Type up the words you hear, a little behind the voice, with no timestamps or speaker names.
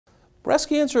Breast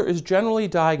cancer is generally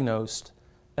diagnosed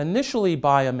initially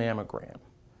by a mammogram.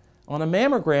 On a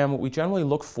mammogram, what we generally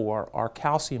look for are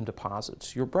calcium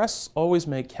deposits. Your breasts always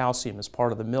make calcium as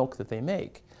part of the milk that they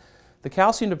make. The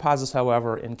calcium deposits,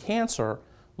 however, in cancer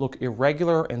look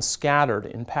irregular and scattered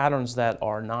in patterns that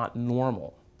are not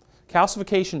normal.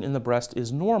 Calcification in the breast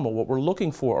is normal. What we're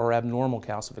looking for are abnormal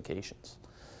calcifications.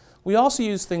 We also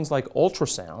use things like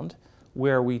ultrasound,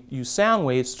 where we use sound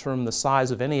waves to determine the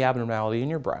size of any abnormality in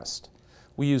your breast.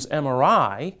 We use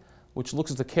MRI, which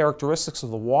looks at the characteristics of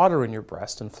the water in your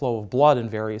breast and flow of blood in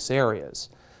various areas.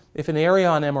 If an area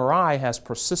on MRI has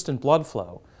persistent blood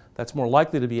flow, that's more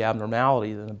likely to be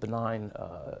abnormality than a benign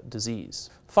disease.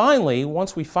 Finally,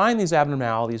 once we find these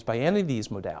abnormalities by any of these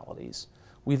modalities,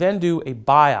 we then do a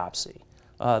biopsy.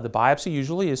 The biopsy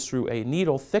usually is through a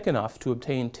needle thick enough to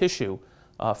obtain tissue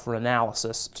for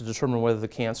analysis to determine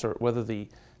whether the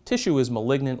tissue is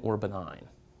malignant or benign.